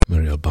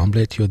Muriel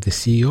Bamblett, you're the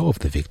CEO of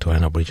the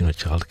Victorian Aboriginal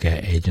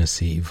Childcare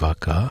Agency,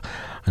 VACA,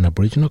 an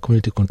Aboriginal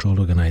community-controlled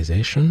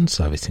organisation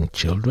servicing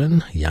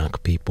children, young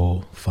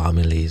people,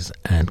 families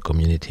and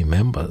community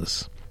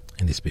members.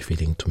 And it's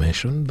befitting to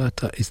mention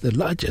that it's the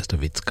largest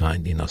of its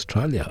kind in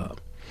Australia.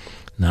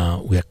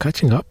 Now, we are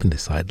catching up in the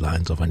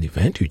sidelines of an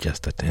event you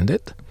just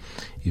attended,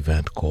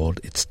 event called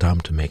It's Time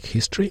to Make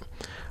History,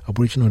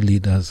 Aboriginal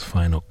Leaders'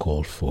 Final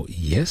Call for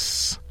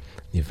Yes,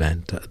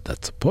 event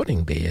that's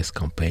supporting the Yes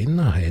campaign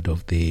ahead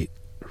of the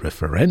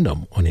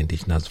referendum on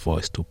Indigenous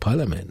voice to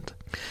Parliament.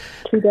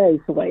 2 days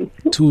away.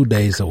 2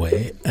 days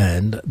away,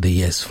 and the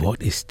Yes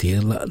vote is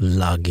still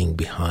lagging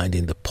behind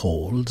in the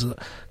polls.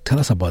 Tell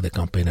us about the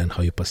campaign and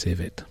how you perceive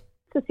it.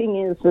 The thing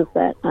is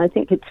that I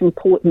think it's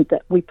important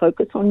that we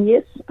focus on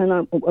yes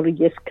and what a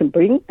yes can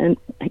bring, and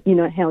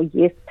how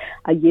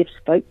a yes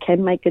vote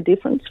can make a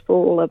difference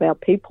for all of our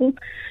people.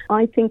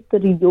 I think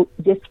that a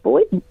yes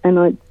vote, and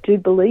I do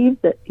believe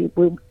that it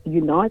will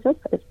unite us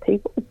as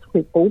people. It's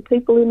with all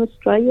people in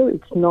Australia.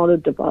 It's not a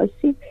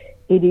divisive.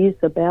 It is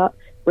about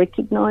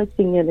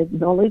recognising and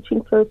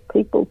acknowledging First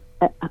Peoples,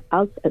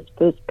 us as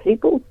First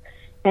Peoples,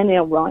 and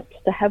our rights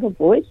to have a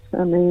voice.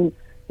 I mean,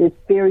 there's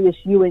various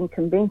UN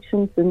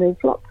conventions and there's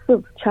lots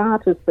of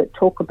charters that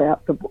talk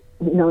about,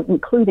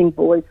 including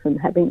voice and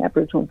having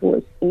Aboriginal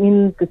voice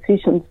in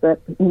decisions that,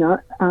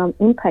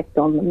 impact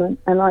on them.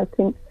 And I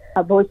think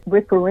a voice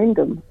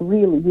referendum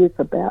really is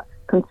about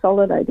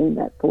consolidating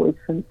that voice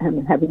and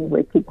having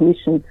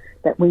recognition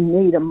that we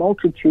need a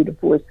multitude of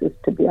voices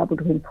to be able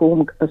to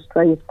inform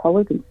Australia's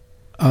policy.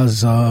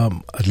 As a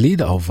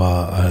leader of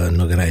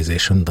an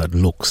organisation that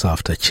looks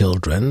after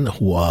children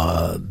who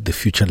are the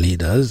future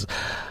leaders,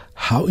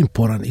 how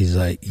important is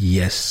a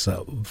yes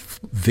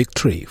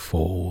victory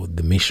for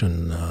the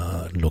mission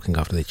looking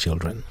after the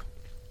children?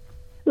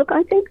 Look,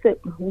 I think that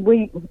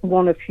we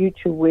want a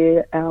future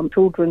where our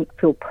children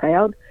feel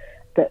proud,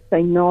 that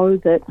they know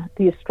that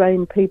the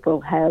Australian people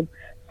have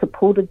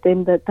supported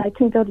them, that they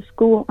can go to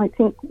school. I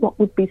think what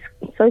would be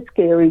so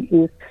scary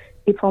is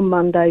if on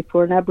Monday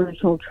for an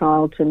Aboriginal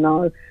child to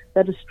know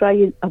that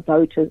Australia are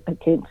voted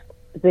against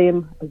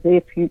them,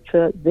 their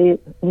future,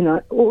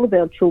 all of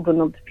our children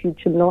of the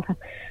future not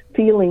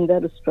feeling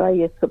that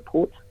Australia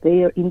supports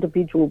their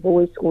individual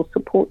voice or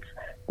supports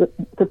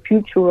the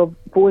future of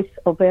voice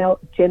of our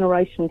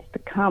generations to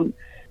come.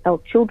 Our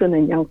children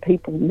and young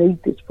people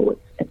need this voice.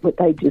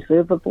 They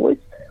deserve a voice.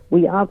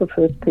 We are the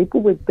first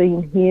people. We've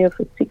been here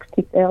for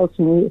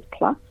 60,000 years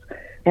plus.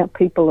 Our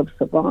people have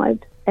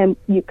survived. And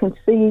you can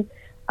see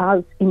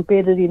us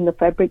embedded in the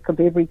fabric of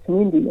every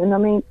community. And I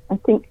mean, I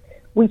think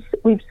we've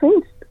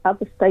seen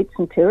other states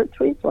and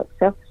territories, like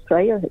South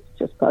Australia has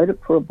just voted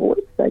for a voice.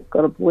 They've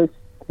got a voice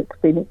that's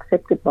been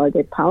accepted by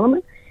their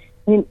parliament.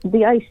 In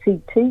the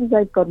ACT,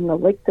 they've got an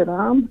elected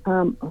arm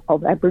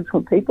of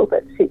Aboriginal people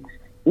that sits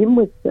in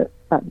with the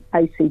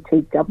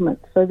ACT government.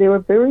 So there are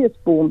various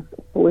forms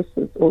of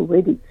voices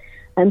already,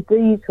 and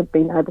these have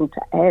been able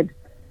to add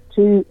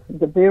to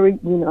the very,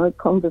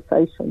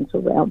 conversations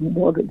around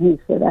what it is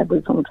that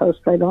Aboriginal and Torres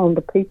Strait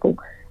Islander people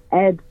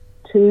add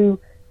to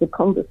the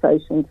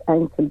conversations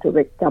and can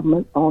direct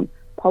government on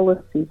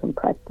policies and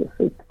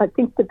practices. I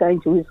think the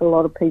danger is a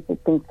lot of people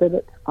think that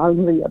it's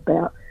only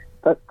about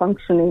the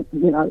functioning,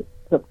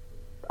 the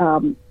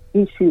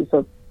issues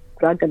of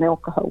drug and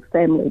alcohol,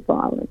 family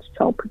violence,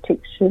 child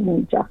protection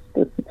and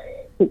justice.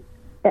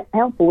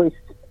 Our voice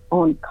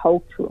on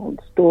culture, on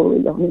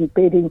story, on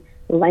embedding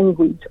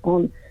language,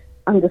 on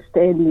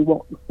understanding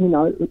what,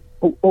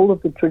 all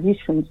of the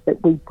traditions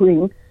that we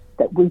bring,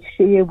 that we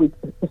share with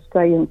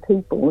Australian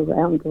people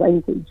around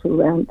language,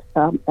 around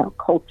our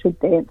culture,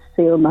 dance,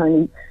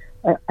 ceremony,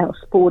 our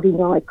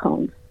sporting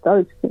icons.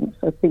 Those things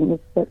are things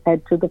that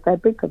add to the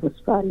fabric of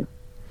Australia.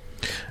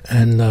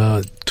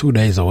 And 2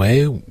 days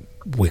away,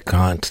 we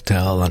can't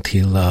tell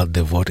until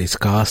the vote is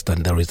cast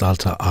and the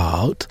results are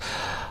out.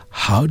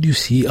 How do you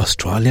see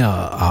Australia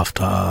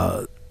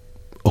after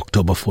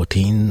October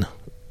 14,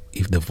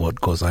 if the vote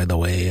goes either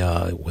way,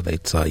 whether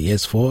it's a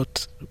yes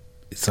vote,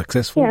 it's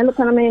successful? Yeah, look,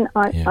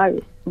 I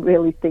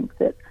really think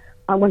that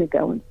I want to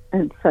go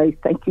and say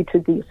thank you to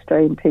the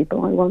Australian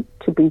people. I want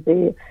to be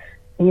there,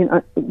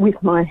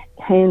 with my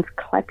hands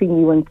clapping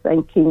you and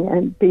thanking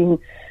and being,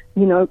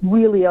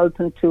 really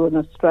open to an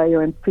Australia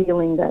and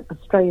feeling that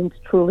Australians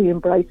truly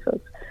embrace us.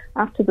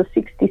 After the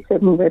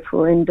 67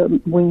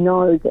 referendum, we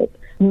know that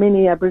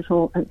many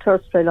Aboriginal and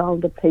Torres Strait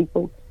Islander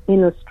people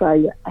in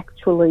Australia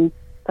actually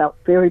felt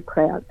very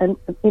proud. And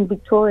in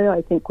Victoria,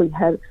 I think we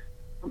had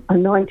a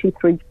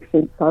 93%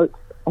 vote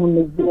on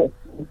the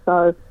yes.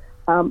 So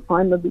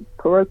I'm a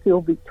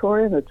parochial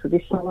Victorian, a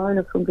traditional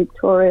owner from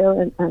Victoria,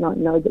 and I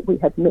know that we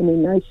have many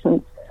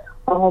nations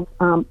of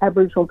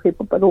Aboriginal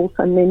people, but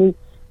also many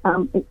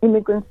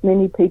immigrants,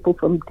 many people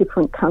from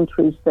different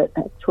countries that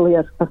actually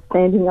are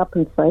standing up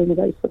and saying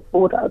they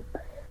support us.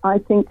 I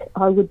think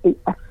I would be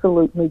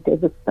absolutely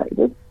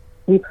devastated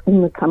if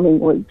in the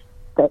coming weeks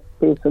that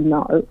there's a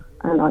no,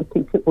 and I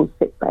think it will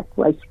set back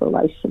race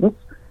relations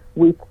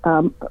with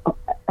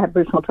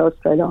Aboriginal Torres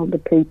Strait Islander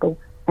people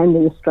and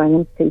the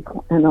Australian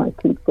people. And I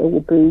think there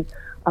will be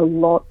a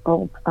lot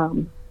of,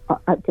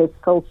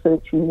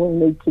 soul-searching we'll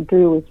need to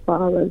do as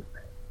far as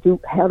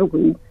how do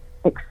we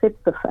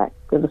accept the fact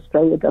that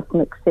Australia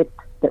doesn't accept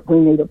that we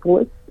need a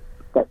voice,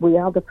 that we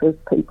are the first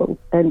people,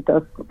 and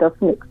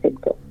doesn't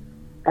accept it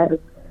as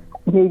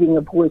needing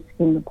a voice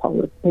in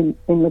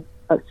the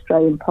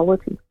Australian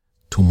polity.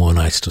 2 more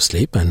nights to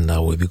sleep, and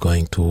we'll be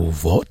going to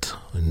vote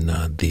in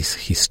this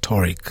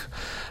historic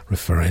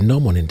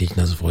referendum on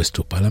Indigenous voice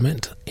to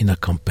Parliament in a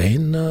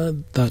campaign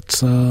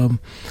that's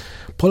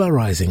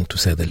polarising, to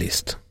say the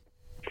least.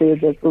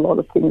 There's a lot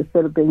of things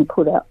that are being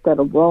put out that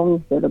are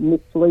wrong, that are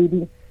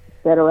misleading,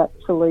 that are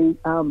actually,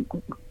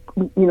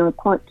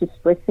 quite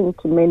distressing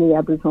to many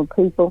Aboriginal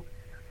people.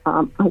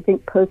 I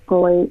think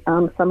personally,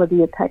 some of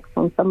the attacks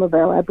on some of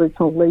our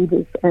Aboriginal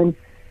leaders and,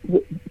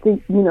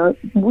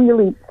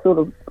 really sort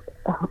of,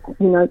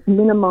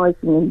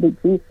 minimising and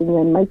reducing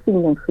and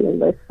making them feel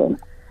less than.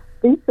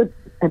 These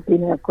have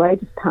been our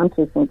greatest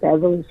hunters and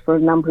gatherers for a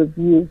number of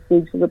years.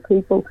 These are the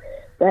people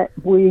that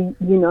we,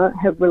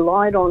 have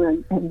relied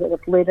on and that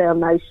have led our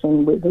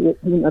nation, whether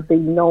it, be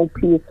Noel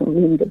Pearson,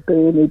 Linda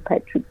Burney,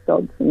 Patrick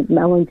Dodson,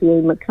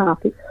 Malindee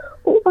McCarthy,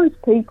 all those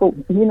people,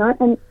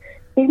 and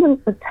even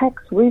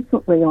attacks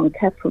recently on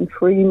Catherine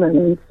Freeman.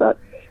 And so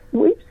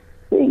we've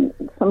seen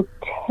some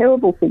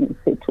terrible things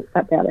said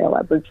about our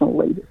Aboriginal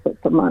leaders at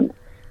the moment.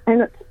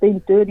 And it's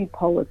been dirty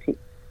politics.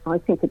 I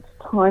think it's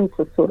time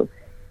to sort of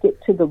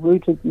get to the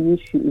root of the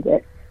issue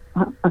that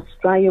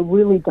Australia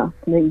really does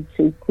need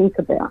to think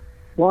about.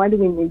 Why do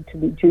we need to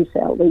reduce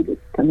our leaders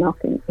to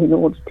nothing in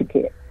order to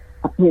get,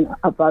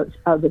 a vote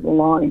over the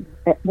line?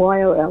 Why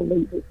are our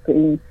leaders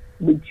being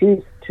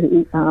reduced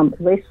to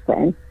less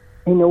than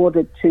in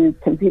order to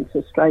convince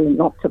Australia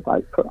not to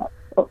vote for us?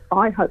 Well,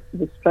 I hope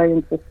the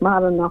Australians are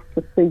smart enough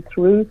to see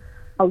through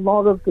a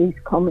lot of these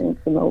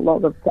comments and a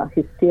lot of the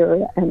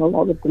hysteria and a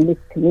lot of the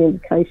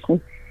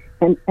miscommunication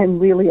and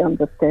really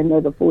understand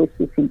that a voice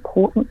is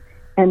important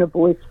and a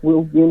voice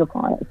will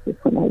unify us as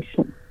a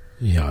nation.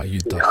 Yeah,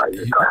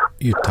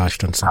 you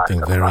touched on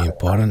something very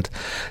important.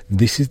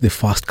 This is the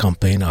first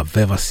campaign I've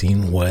ever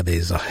seen where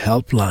there's a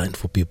helpline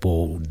for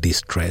people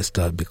distressed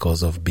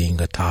because of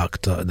being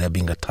attacked. They're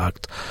being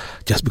attacked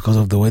just because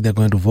of the way they're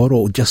going to vote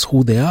or just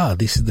who they are.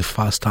 This is the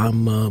first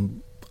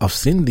time I've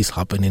seen this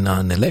happen in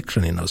an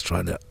election in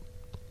Australia.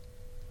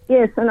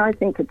 Yes, and I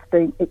think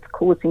it's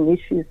causing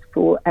issues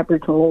for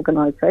Aboriginal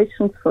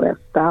organisations, for our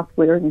staff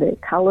wearing their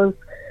colours.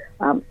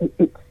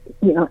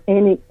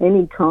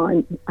 Any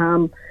time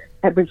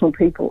Aboriginal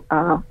people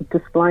are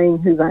displaying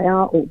who they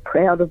are or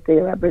proud of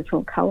their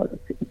Aboriginal colours.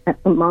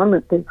 At the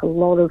moment, there's a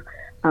lot of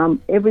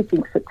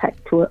everything's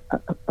attacked to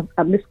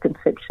a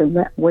misconception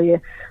that we're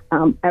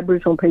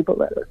Aboriginal people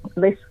that are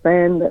less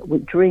than, that we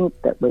drink,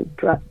 that we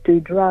do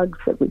drugs,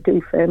 that we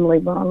do family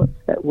violence,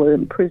 that we're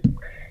in prison.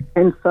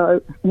 And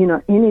so,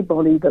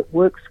 anybody that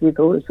works with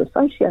or is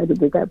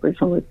associated with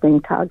Aboriginal is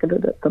being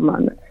targeted at the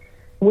moment.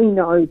 We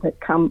know that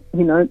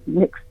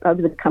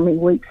over the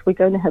coming weeks, we're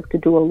going to have to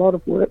do a lot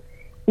of work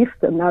if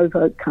the no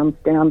vote comes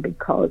down,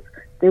 because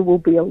there will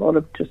be a lot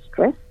of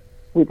distress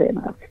within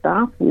our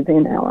staff,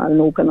 within our own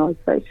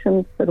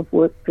organisations that have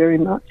worked very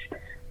much.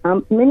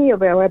 Many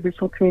of our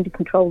Aboriginal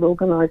community-controlled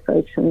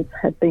organisations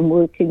have been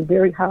working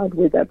very hard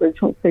with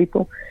Aboriginal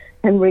people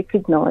and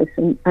recognise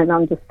and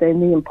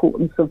understand the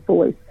importance of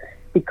voice,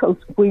 because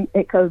we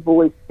echo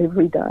voice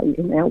every day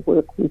in our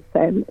work with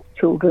families,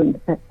 children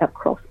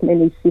across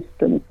many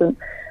systems. And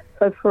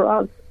so for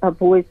us, a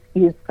voice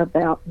is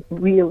about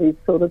really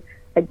sort of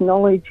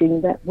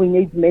acknowledging that we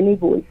need many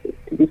voices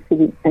to be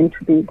sitting and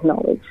to be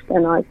acknowledged.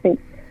 And I think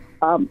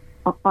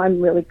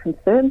I'm really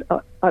concerned.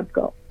 I've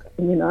got,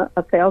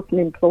 1,000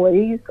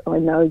 employees. I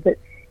know that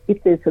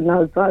if there's a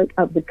no vote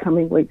over the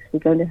coming weeks, we're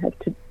going to have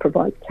to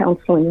provide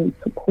counselling and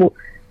support.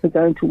 We're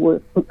going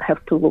to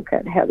have to look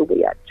at how do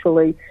we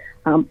actually,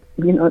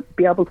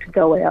 be able to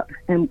go out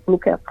and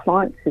look our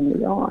clients in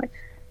the eye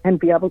and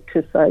be able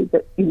to say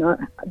that,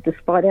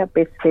 despite our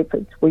best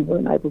efforts, we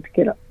weren't able to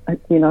get a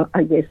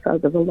yes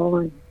over the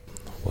line.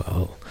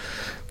 Well,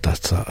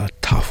 that's a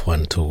tough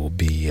one to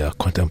be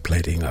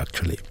contemplating,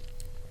 actually.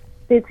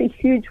 There's a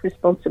huge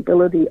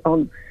responsibility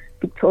on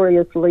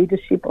Victoria's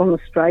leadership, on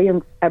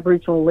Australian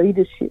Aboriginal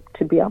leadership,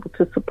 to be able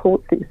to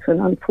support this. And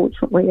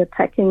unfortunately,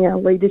 attacking our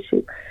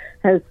leadership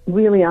has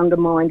really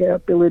undermined our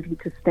ability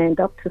to stand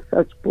up to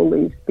such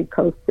bullies,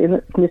 because then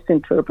it's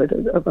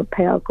misinterpreted of a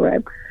power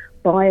grab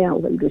by our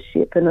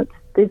leadership. And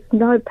there's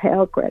no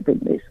power grab in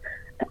this.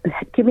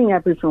 Giving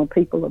Aboriginal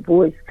people a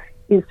voice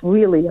is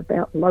really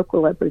about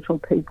local Aboriginal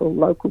people,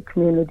 local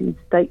communities,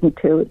 state and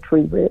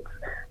territory reps,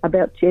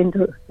 about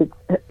gender.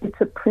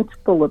 It's a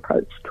principal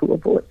approach to a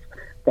voice,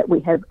 that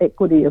we have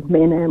equity of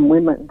men and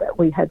women, that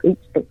we have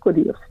each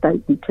equity of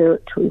state and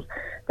territories,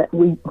 that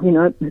we,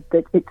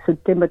 that it's a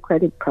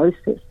democratic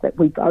process, that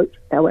we vote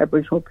our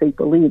Aboriginal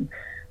people in.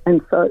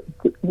 And so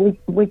we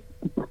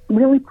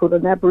really put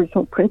an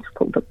Aboriginal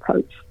principled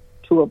approach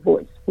to a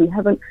voice. We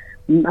haven't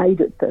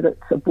made it that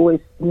it's a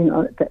voice,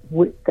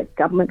 that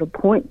government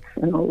appoints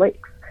and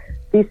elects.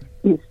 This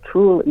is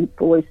truly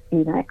voice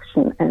in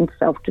action and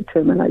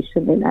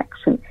self-determination in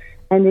action.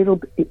 And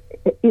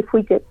if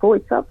we get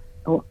voice up,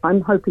 or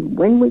I'm hoping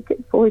when we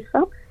get voice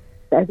up,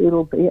 that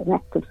it'll be an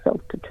act of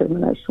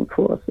self-determination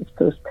for us as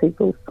First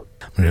Peoples.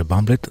 Muriel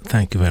Bamblett,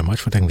 thank you very much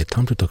for taking the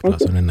time to talk to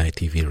us on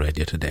NITV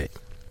Radio today.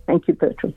 Thank you, Bertram.